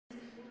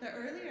the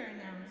earlier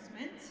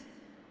announcement,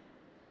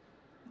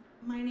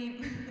 my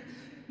name is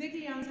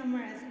Nikki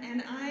Yamsamarez,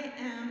 and I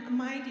am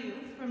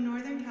Maidu from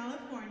Northern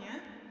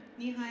California,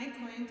 Nihai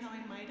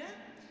Concow-Maidu,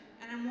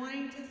 and I'm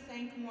wanting to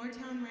thank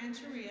Moortown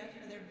Rancheria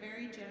for their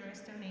very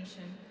generous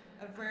donation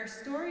of rare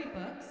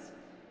storybooks,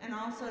 and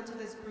also to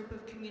this group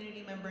of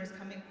community members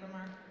coming from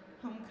our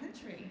home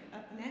country.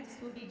 Up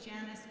next will be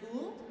Janice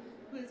Gould,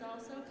 who is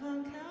also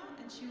Concow,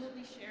 and she will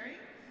be sharing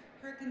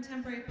her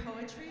contemporary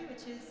poetry,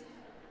 which is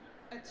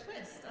a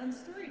twist on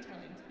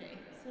storytelling today.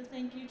 So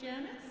thank you,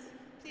 Janice.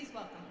 Please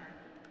welcome her.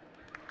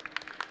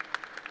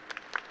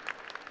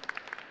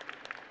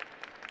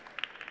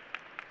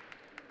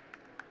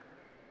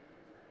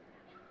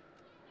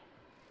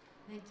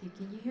 Thank you.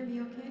 Can you hear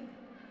me okay?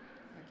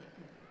 Okay,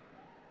 good.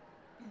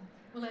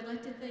 Well, I'd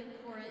like to thank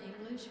Cora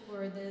English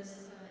for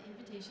this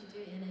invitation to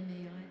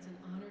NMAI. It's an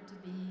honor to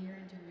be here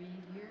and to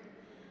read here.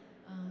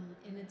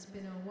 And it's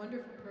been a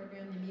wonderful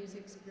program. The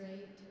music's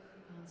great,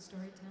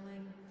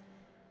 storytelling.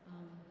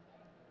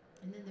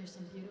 And then there's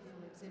some beautiful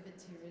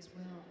exhibits here as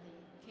well.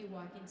 The K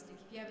walking stick.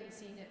 If you haven't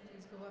seen it,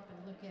 please go up and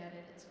look at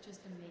it. It's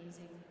just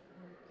amazing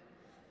work.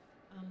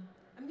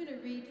 I'm going to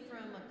read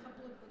from a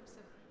couple of books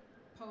of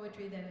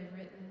poetry that I've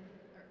written,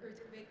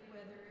 Earthquake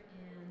Weather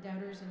and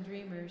Doubters and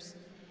Dreamers.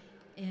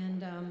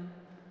 And I'm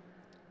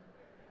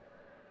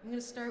going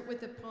to start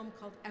with a poem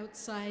called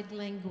Outside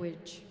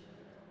Language.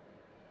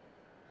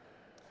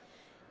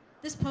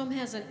 This poem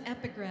has an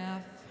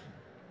epigraph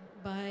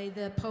by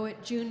the poet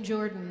June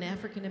Jordan,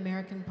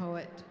 African-American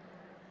poet.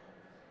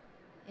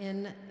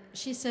 And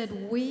she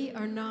said, "We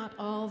are not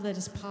all that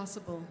is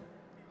possible.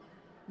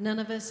 None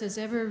of us has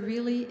ever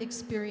really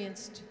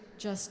experienced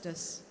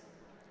justice.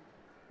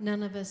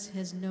 None of us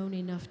has known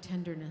enough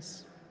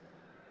tenderness."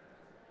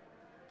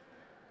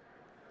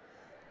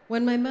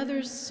 When my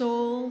mother's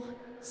soul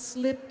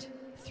slipped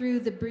through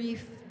the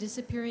brief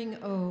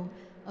disappearing O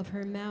of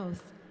her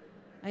mouth,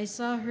 I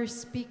saw her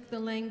speak the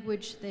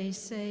language they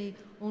say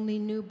only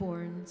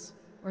newborns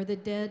or the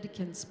dead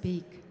can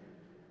speak,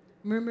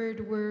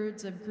 murmured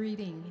words of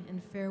greeting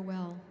and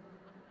farewell.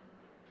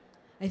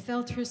 I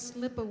felt her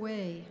slip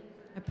away,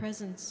 a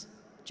presence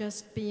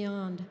just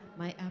beyond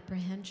my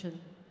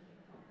apprehension.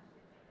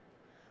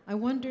 I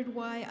wondered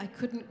why I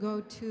couldn't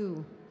go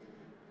too,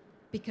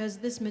 because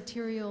this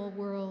material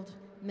world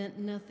meant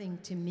nothing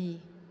to me.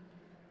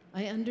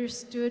 I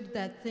understood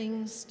that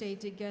things stay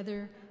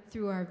together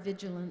through our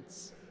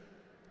vigilance.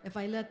 If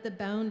I let the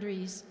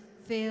boundaries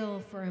fail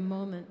for a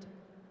moment,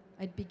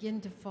 I'd begin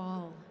to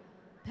fall,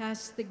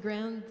 past the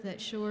ground that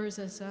shores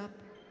us up,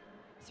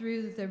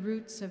 through the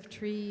roots of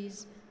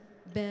trees,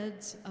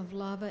 beds of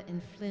lava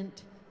and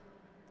flint,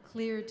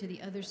 clear to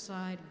the other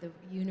side of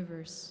the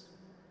universe.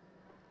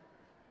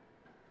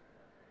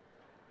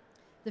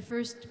 The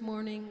first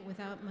morning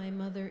without my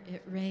mother,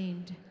 it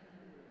rained.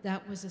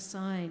 That was a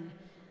sign.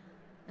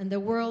 And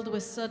the world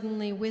was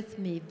suddenly with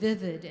me,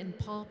 vivid and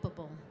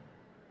palpable.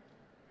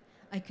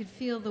 I could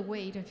feel the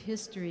weight of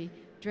history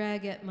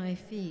drag at my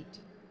feet,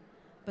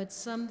 but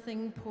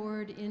something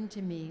poured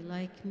into me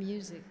like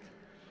music,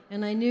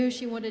 and I knew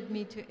she wanted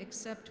me to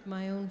accept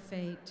my own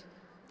fate,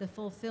 the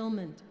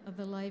fulfillment of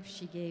the life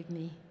she gave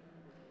me.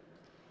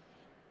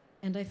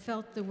 And I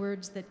felt the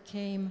words that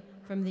came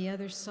from the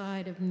other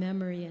side of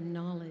memory and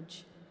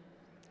knowledge.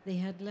 They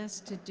had less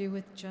to do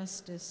with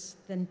justice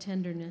than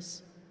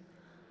tenderness,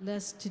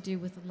 less to do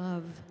with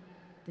love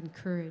than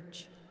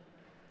courage.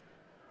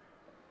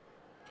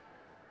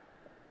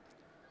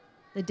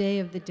 The Day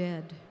of the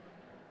Dead.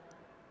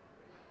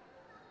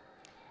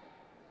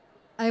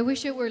 I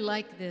wish it were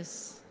like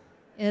this.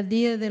 El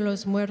Día de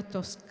los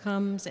Muertos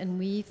comes and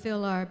we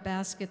fill our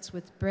baskets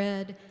with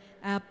bread,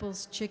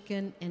 apples,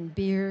 chicken, and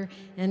beer,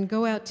 and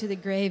go out to the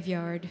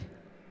graveyard.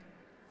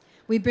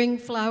 We bring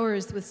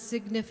flowers with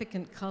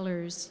significant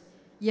colors,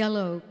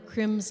 yellow,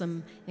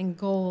 crimson, and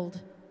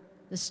gold,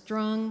 the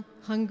strong,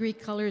 hungry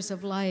colors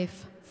of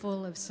life,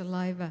 full of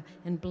saliva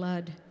and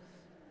blood.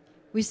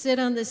 We sit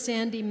on the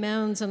sandy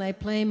mounds and I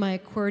play my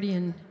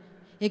accordion.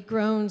 It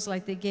groans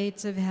like the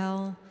gates of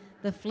hell.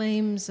 The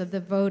flames of the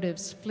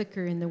votives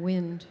flicker in the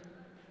wind.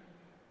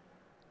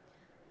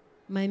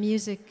 My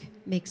music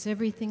makes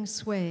everything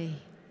sway,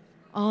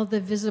 all the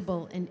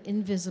visible and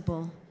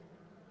invisible,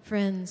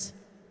 friends,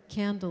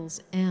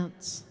 candles,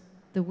 ants,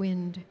 the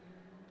wind.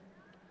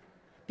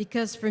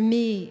 Because for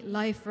me,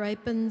 life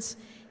ripens,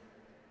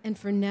 and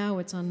for now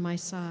it's on my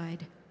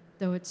side,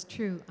 though it's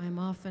true, I'm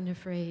often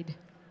afraid.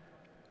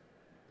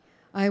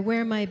 I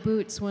wear my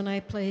boots when I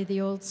play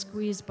the old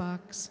squeeze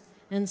box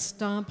and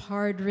stomp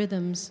hard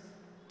rhythms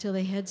till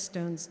the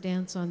headstones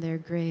dance on their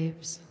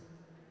graves.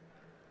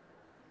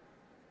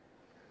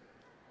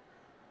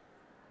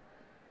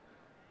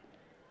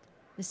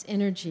 This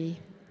energy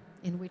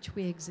in which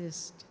we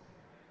exist.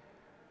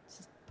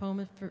 This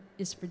poem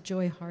is for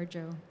Joy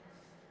Harjo.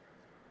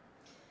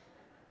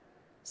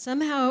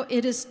 Somehow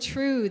it is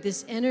true,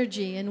 this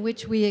energy in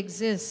which we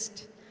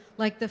exist,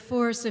 like the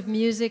force of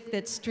music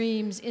that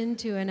streams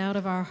into and out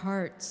of our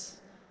hearts,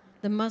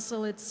 the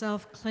muscle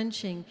itself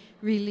clenching,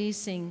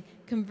 releasing,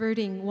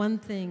 converting one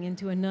thing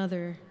into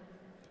another,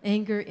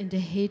 anger into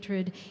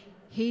hatred,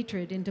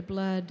 hatred into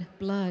blood,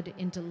 blood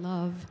into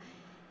love.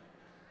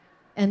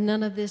 And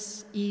none of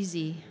this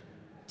easy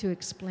to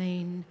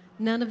explain,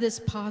 none of this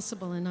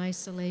possible in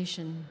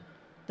isolation,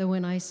 though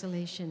in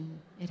isolation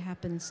it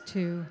happens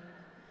too.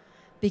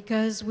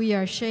 Because we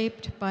are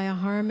shaped by a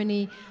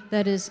harmony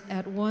that is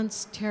at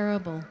once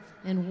terrible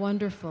and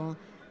wonderful,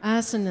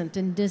 assonant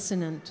and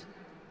dissonant.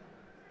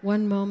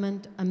 One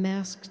moment, a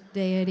masked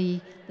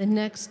deity, the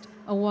next,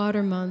 a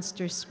water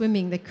monster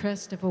swimming the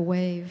crest of a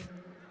wave.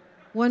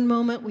 One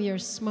moment we are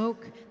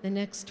smoke, the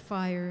next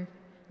fire,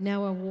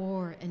 now a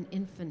war, an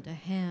infant, a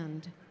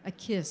hand, a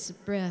kiss,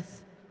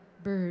 breath,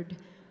 bird,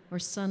 or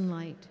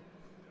sunlight.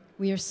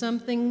 We are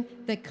something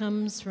that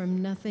comes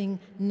from nothing,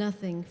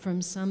 nothing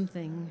from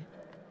something.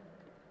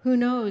 Who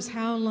knows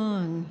how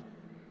long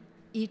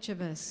each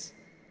of us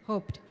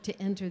hoped to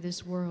enter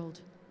this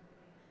world.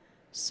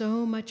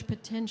 So much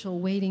potential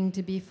waiting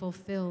to be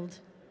fulfilled.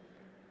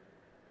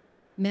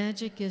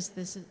 Magic is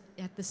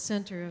at the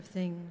center of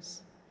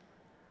things.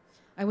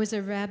 I was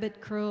a rabbit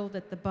curled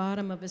at the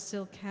bottom of a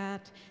silk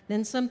hat.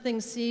 Then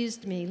something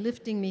seized me,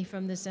 lifting me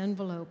from this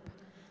envelope.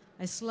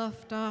 I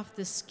sloughed off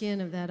the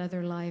skin of that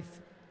other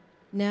life.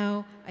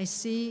 Now I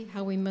see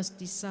how we must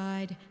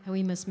decide, how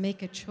we must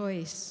make a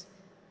choice.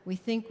 We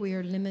think we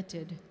are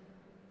limited,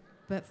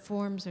 but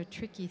forms are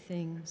tricky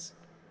things.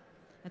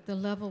 At the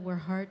level where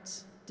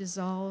hearts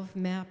dissolve,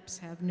 maps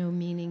have no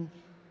meaning.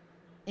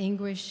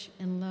 Anguish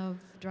and love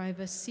drive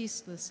us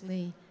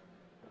ceaselessly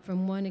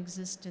from one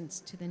existence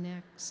to the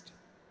next.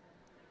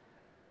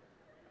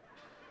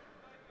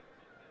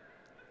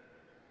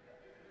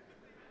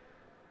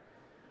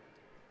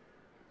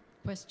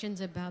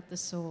 Questions about the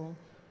soul.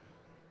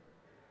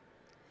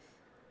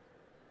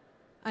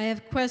 I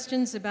have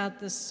questions about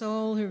the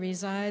soul who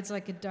resides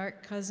like a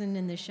dark cousin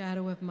in the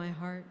shadow of my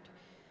heart.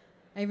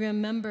 I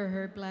remember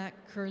her black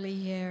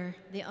curly hair,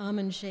 the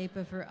almond shape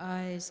of her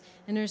eyes,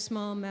 and her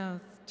small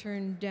mouth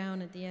turned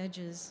down at the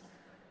edges.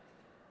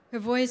 Her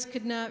voice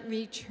could not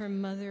reach her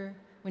mother.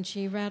 When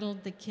she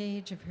rattled the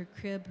cage of her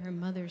crib, her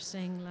mother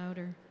sang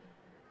louder.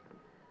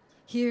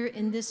 Here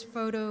in this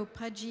photo,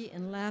 pudgy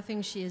and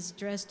laughing, she is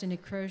dressed in a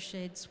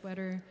crocheted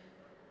sweater.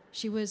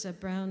 She was a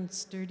brown,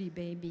 sturdy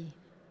baby,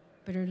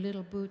 but her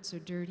little boots are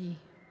dirty.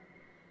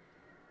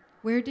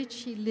 Where did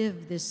she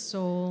live, this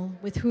soul?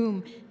 With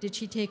whom did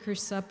she take her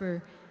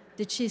supper?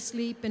 Did she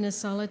sleep in a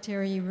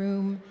solitary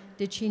room?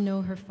 Did she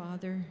know her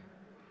father?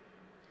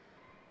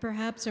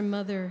 Perhaps her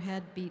mother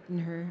had beaten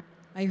her.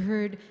 I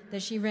heard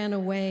that she ran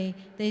away.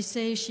 They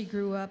say she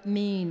grew up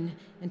mean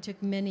and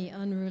took many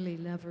unruly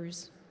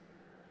lovers.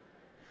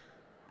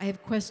 I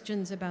have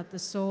questions about the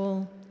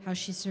soul, how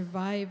she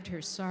survived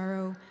her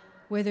sorrow,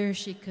 whether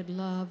she could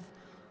love,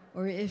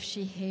 or if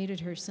she hated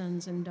her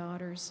sons and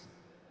daughters.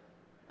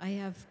 I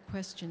have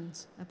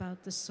questions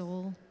about the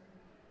soul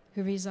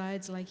who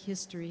resides like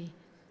history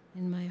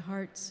in my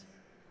heart's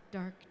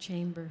dark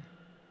chamber.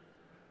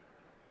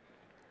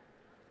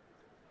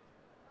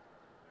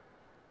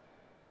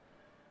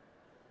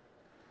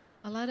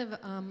 A lot of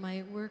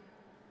my work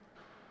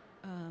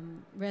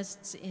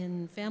rests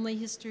in family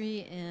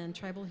history and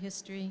tribal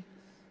history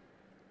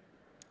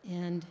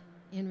and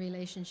in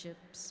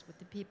relationships with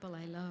the people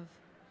I love.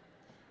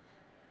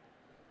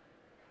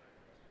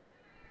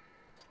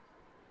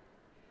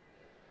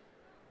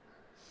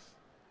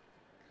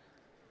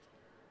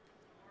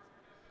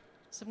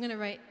 So I'm going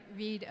to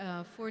read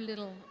 4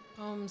 little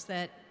poems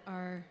that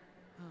are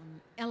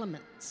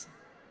elements.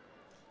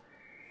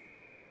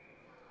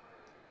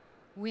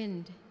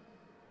 Wind.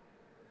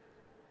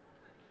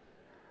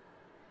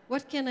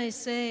 What can I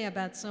say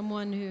about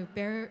someone who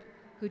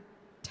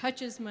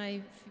touches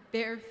my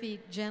bare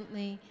feet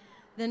gently,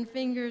 then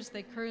fingers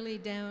the curly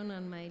down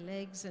on my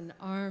legs and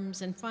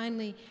arms, and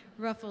finally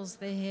ruffles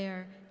the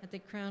hair at the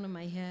crown of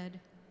my head?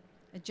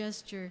 A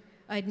gesture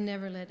I'd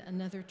never let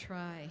another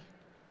try.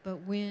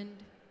 But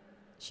wind,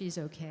 she's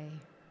okay.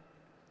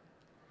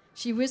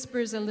 She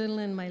whispers a little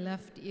in my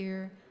left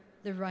ear,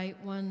 the right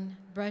one,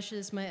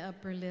 brushes my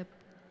upper lip.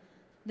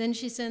 Then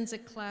she sends a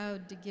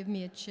cloud to give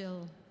me a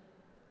chill.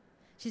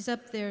 She's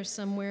up there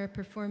somewhere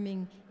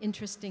performing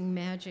interesting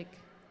magic,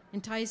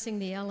 enticing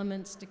the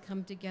elements to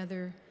come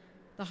together,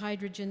 the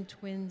hydrogen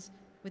twins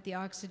with the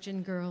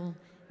oxygen girl,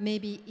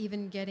 maybe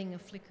even getting a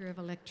flicker of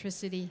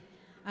electricity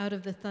out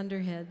of the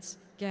thunderheads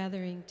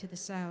gathering to the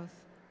south,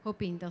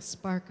 hoping they'll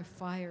spark a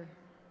fire.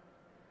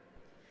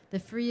 The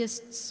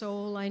freest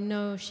soul I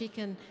know, she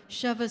can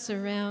shove us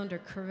around or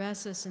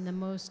caress us in the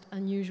most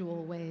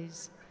unusual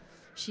ways.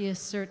 She is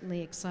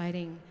certainly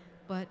exciting,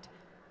 but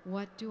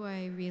what do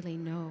I really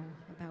know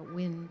about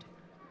wind?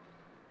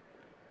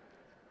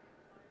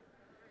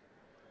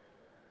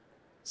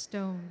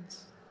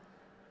 Stones.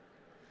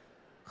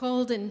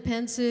 Cold and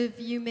pensive,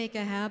 you make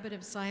a habit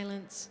of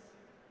silence.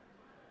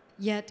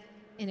 Yet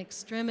in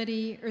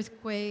extremity,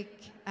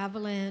 earthquake,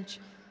 avalanche,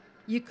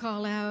 you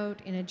call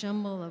out in a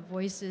jumble of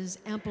voices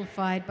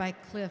amplified by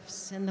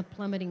cliffs and the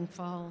plummeting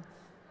fall.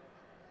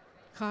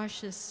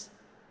 cautious,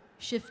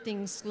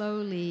 shifting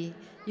slowly,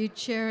 you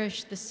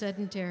cherish the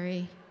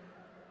sedentary.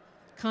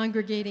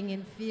 Congregating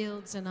in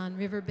fields and on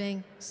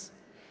riverbanks,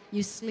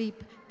 you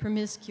sleep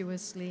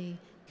promiscuously,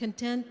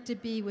 content to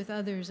be with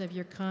others of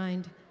your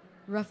kind,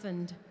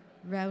 roughened,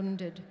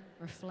 rounded,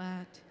 or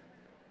flat.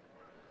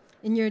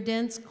 In your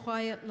dense,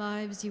 quiet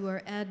lives, you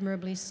are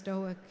admirably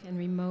stoic and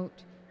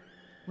remote.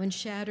 When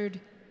shattered,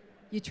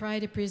 you try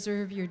to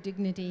preserve your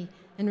dignity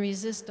and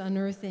resist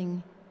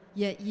unearthing,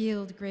 yet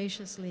yield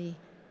graciously,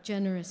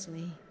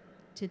 generously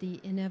to the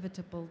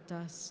inevitable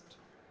dust.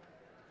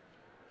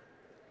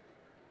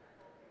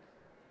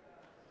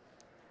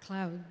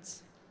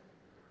 Clouds.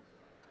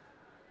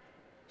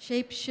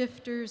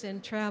 Shapeshifters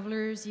and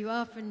travelers, you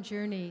often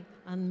journey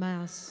en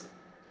masse.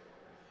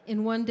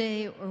 In one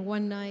day or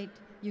one night,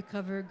 you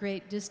cover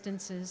great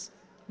distances,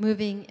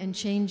 moving and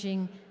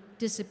changing,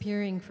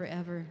 disappearing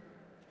forever.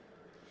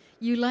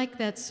 You like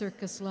that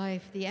circus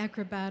life, the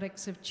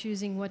acrobatics of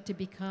choosing what to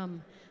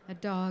become, a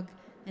dog,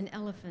 an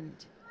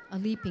elephant, a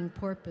leaping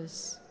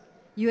porpoise.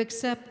 You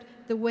accept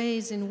the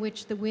ways in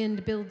which the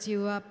wind builds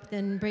you up,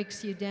 then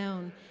breaks you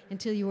down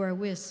until you are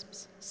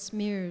wisps,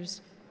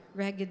 smears,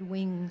 ragged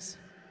wings.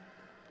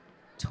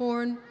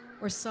 Torn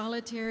or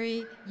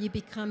solitary, you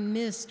become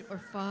mist or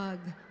fog,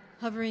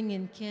 hovering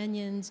in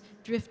canyons,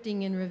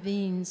 drifting in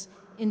ravines,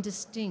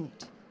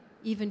 indistinct,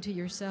 even to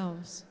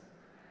yourselves.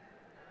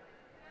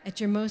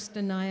 At your most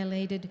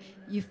annihilated,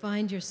 you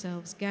find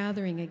yourselves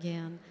gathering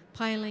again,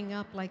 piling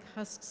up like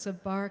husks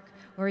of bark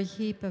or a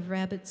heap of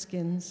rabbit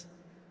skins.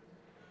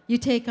 You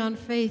take on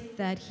faith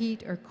that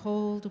heat or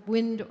cold,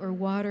 wind or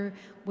water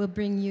will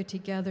bring you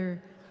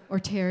together or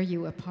tear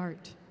you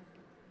apart.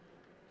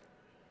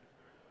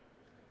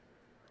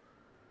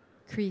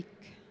 Creek.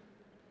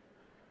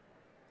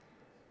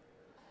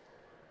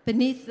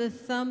 Beneath the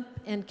thump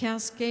and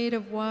cascade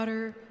of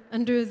water,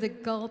 under the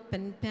gulp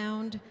and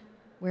pound,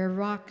 where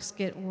rocks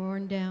get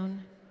worn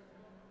down,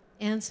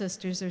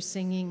 ancestors are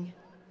singing.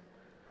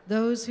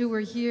 Those who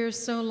were here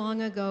so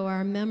long ago,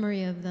 our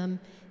memory of them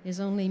is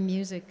only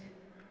music.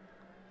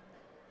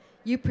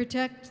 You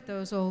protect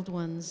those old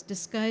ones,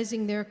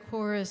 disguising their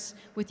chorus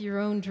with your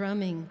own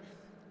drumming,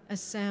 a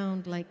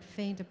sound like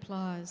faint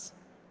applause.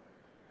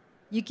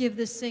 You give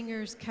the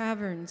singers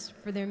caverns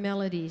for their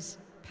melodies,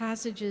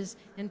 passages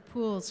and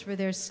pools for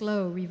their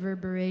slow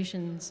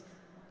reverberations.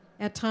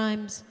 At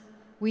times,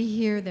 we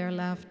hear their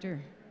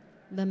laughter,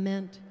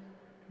 lament,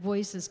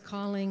 voices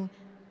calling,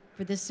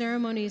 for the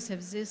ceremonies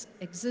have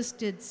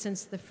existed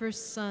since the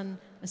first sun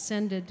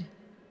ascended.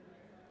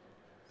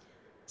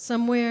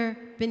 Somewhere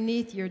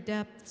beneath your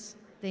depths,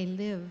 they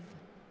live,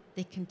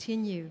 they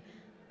continue,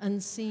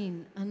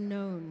 unseen,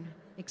 unknown,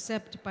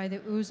 except by the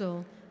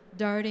ouzel,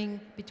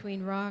 darting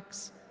between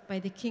rocks, by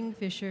the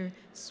kingfisher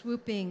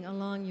swooping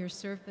along your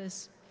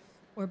surface,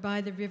 or by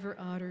the river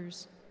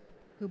otters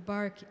who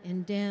bark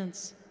and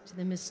dance to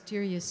the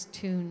mysterious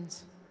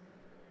tunes.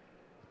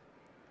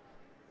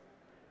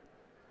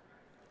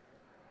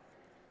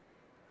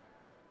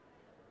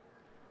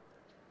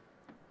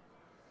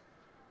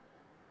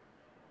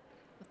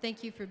 Well,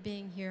 thank you for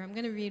being here. I'm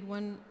going to read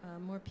one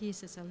more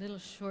piece. It's a little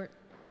short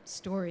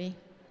story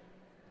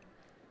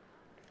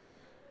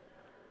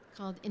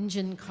called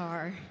Engine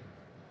Car.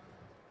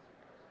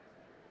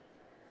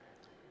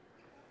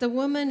 The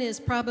woman is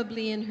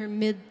probably in her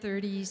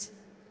mid-30s.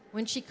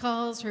 When she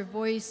calls, her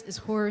voice is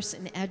hoarse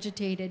and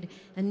agitated,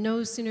 and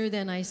no sooner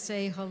than I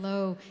say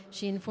hello,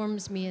 she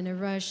informs me in a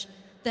rush,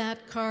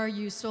 "That car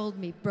you sold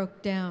me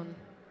broke down."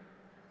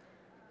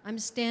 I'm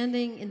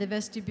standing in the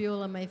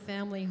vestibule of my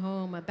family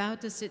home, about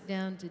to sit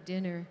down to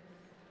dinner.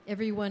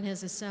 Everyone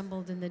has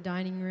assembled in the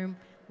dining room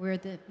where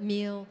the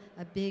meal,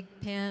 a big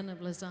pan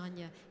of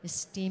lasagna, is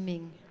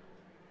steaming.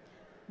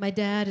 My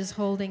dad is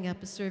holding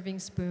up a serving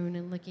spoon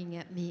and looking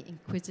at me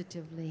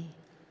inquisitively.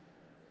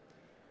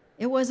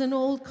 "It was an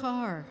old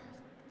car,"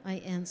 I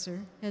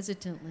answer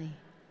hesitantly.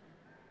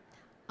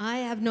 "I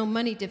have no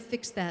money to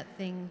fix that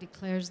thing,"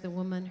 declares the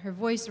woman, her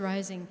voice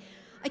rising.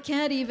 "I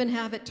can't even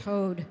have it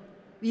towed.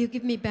 Will you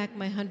give me back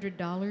my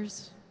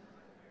 $100?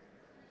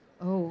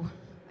 Oh,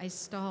 I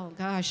stall.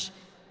 Gosh,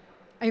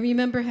 I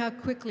remember how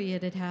quickly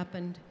it had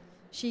happened.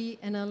 She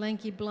and a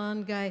lanky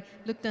blonde guy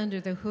looked under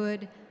the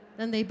hood.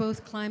 Then they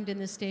both climbed in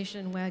the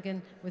station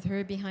wagon with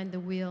her behind the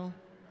wheel.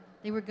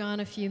 They were gone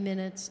a few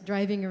minutes,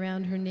 driving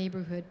around her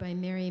neighborhood by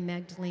Mary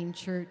Magdalene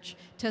Church,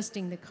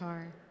 testing the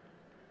car.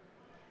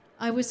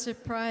 I was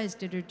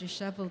surprised at her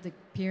disheveled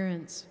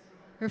appearance.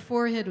 Her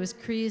forehead was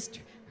creased,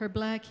 her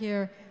black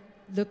hair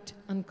looked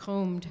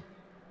uncombed.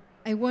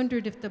 I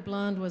wondered if the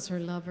blonde was her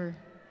lover.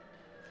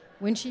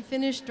 When she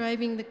finished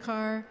driving the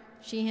car,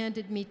 she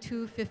handed me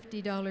 2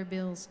 $50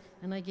 bills,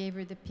 and I gave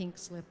her the pink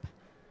slip.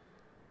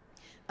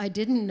 "I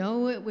didn't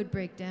know it would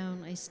break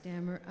down," I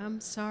stammer. "I'm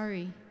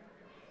sorry."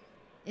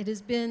 It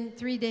has been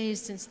 3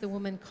 days since the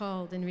woman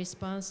called in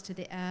response to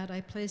the ad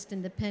I placed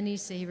in the penny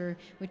saver,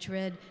 which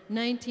read,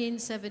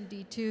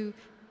 1972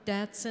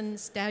 Datsun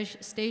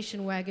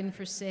station wagon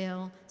for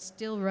sale,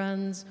 still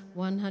runs,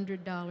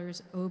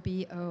 $100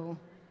 OBO.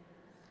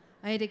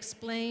 I had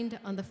explained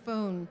on the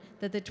phone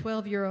that the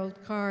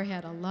 12-year-old car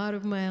had a lot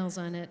of miles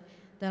on it,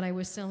 that I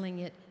was selling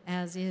it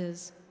as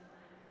is.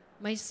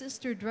 My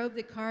sister drove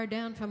the car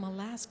down from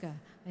Alaska,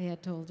 I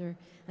had told her,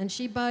 and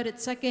she bought it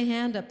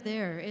secondhand up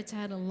there. It's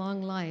had a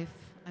long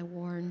life, I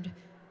warned,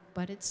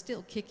 but it's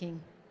still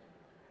kicking.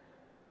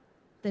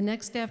 The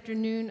next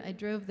afternoon, I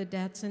drove the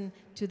Datsun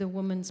to the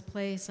woman's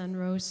place on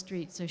Rose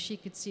Street so she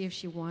could see if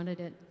she wanted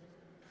it.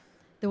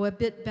 Though a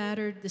bit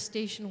battered, the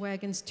station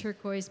wagon's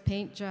turquoise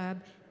paint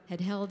job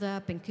had held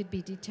up and could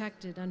be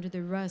detected under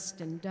the rust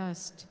and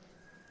dust.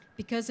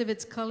 Because of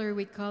its color,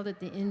 we called it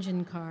the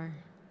engine car.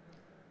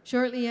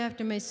 Shortly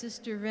after my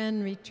sister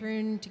Ren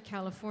returned to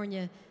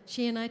California,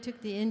 she and I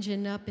took the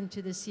engine up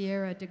into the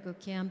Sierra to go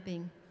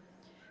camping.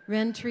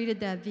 Ren treated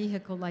that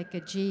vehicle like a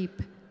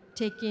Jeep,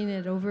 taking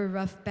it over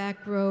rough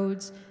back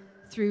roads,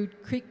 through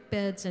creek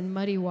beds and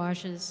muddy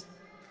washes.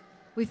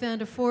 We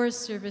found a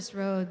Forest Service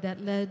road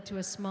that led to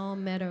a small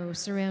meadow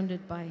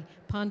surrounded by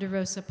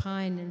ponderosa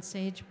pine and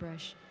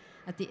sagebrush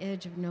at the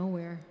edge of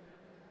nowhere.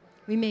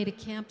 We made a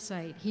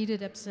campsite,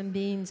 heated up some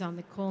beans on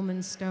the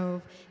Coleman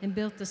stove, and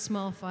built a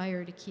small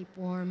fire to keep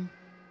warm.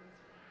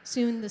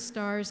 Soon the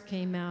stars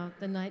came out.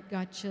 The night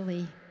got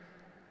chilly.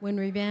 When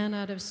we ran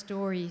out of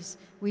stories,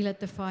 we let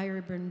the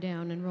fire burn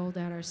down and rolled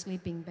out our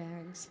sleeping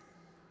bags.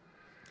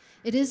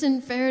 "It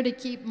isn't fair to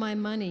keep my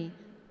money,"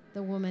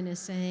 the woman is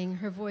saying.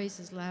 Her voice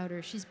is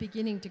louder. She's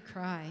beginning to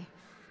cry.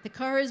 "The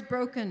car is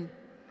broken.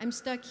 I'm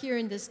stuck here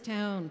in this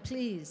town.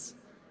 Please."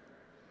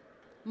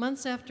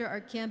 Months after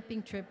our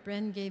camping trip,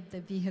 Ren gave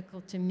the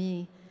vehicle to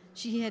me.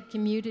 She had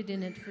commuted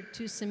in it for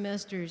 2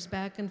 semesters,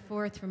 back and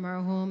forth from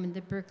our home in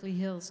the Berkeley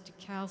Hills to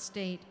Cal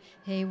State,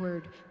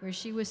 Hayward, where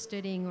she was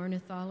studying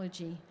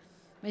ornithology.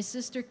 My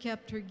sister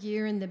kept her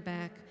gear in the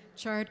back: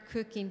 charred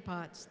cooking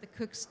pots, the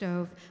cook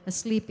stove, a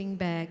sleeping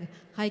bag,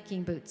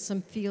 hiking boots,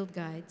 some field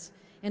guides,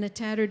 and a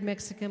tattered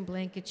Mexican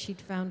blanket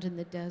she'd found in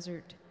the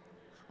desert.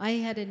 I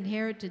had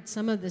inherited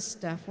some of this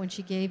stuff when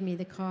she gave me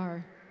the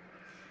car.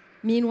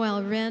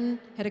 Meanwhile, Ren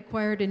had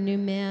acquired a new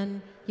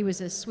man. He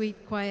was a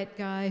sweet, quiet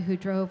guy who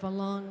drove a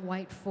long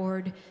white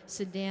Ford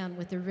sedan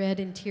with a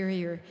red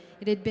interior.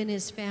 It had been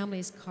his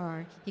family's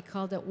car. He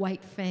called it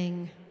White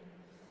Fang.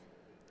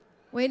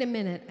 "Wait a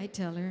minute," I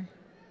tell her.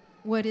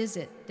 "What is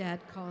it?" Dad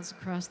calls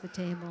across the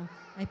table.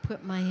 I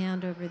put my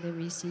hand over the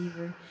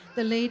receiver.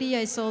 "The lady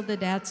I sold the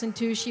Datsun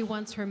to, she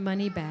wants her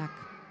money back."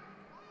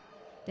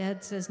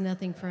 Dad says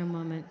nothing for a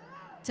moment.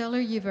 "Tell her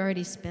you've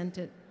already spent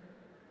it."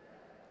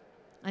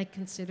 I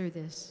consider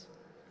this.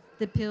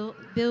 The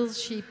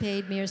bills she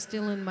paid me are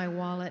still in my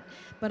wallet,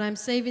 but I'm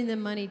saving the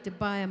money to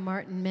buy a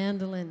Martin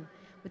mandolin.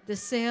 With the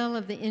sale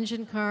of the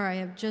engine car, I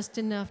have just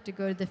enough to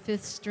go to the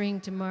 5th string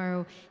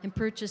tomorrow and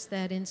purchase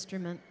that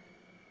instrument.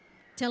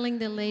 Telling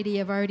the lady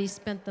I've already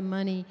spent the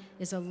money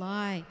is a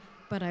lie,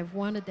 but I've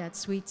wanted that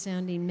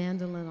sweet-sounding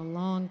mandolin a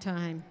long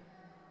time.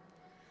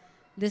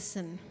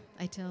 "Listen,"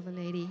 I tell the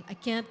lady, "I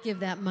can't give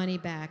that money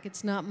back.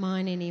 It's not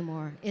mine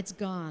anymore. It's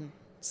gone,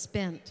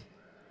 spent."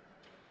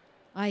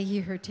 I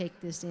hear her take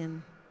this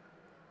in.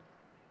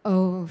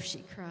 "Oh,"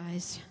 she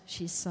cries.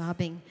 She's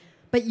sobbing.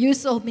 "But you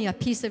sold me a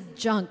piece of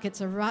junk. It's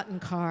a rotten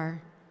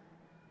car."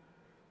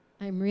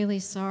 I'm really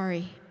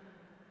sorry.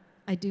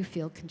 I do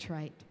feel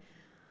contrite.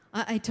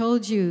 I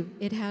told you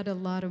it had a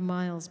lot of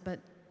miles, but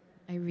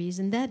I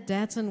reasoned that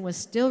Datsun was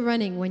still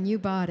running when you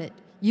bought it.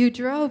 You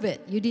drove it.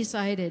 You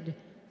decided.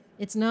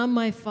 It's not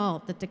my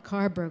fault that the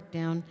car broke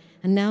down,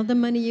 and now the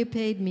money you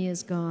paid me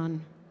is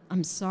gone.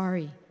 I'm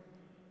sorry."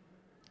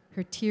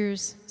 Her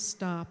tears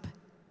stop.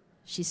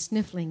 She's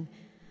sniffling.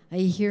 I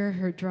hear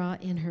her draw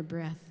in her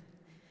breath.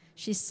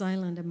 She's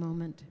silent a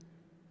moment.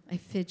 I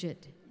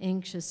fidget,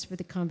 anxious for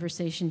the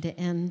conversation to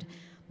end.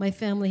 My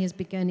family has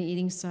begun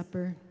eating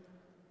supper.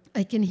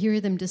 I can hear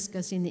them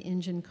discussing the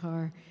engine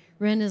car.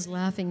 Ren is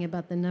laughing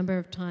about the number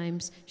of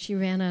times she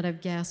ran out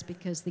of gas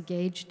because the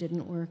gauge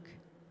didn't work.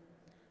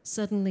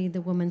 Suddenly,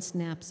 the woman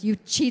snaps, "You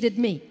cheated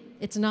me.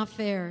 It's not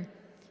fair."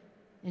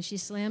 And she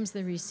slams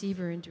the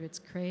receiver into its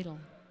cradle.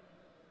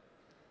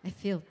 I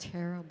feel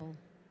terrible.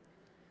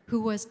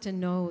 Who was to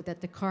know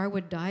that the car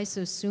would die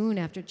so soon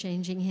after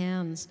changing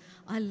hands?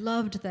 I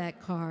loved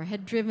that car,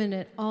 had driven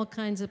it all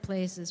kinds of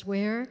places.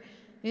 Where?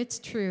 It's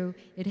true,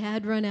 it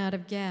had run out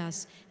of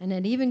gas and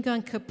had even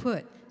gone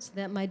kaput, so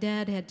that my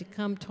dad had to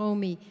come tow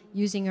me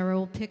using our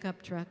old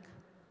pickup truck.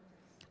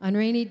 On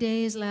rainy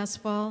days last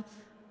fall,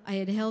 I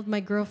had held my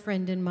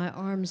girlfriend in my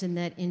arms in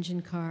that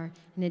engine car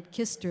and had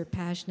kissed her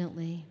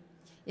passionately.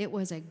 It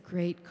was a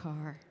great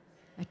car,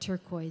 a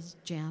turquoise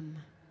gem.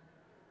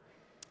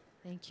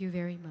 Thank you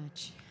very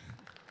much.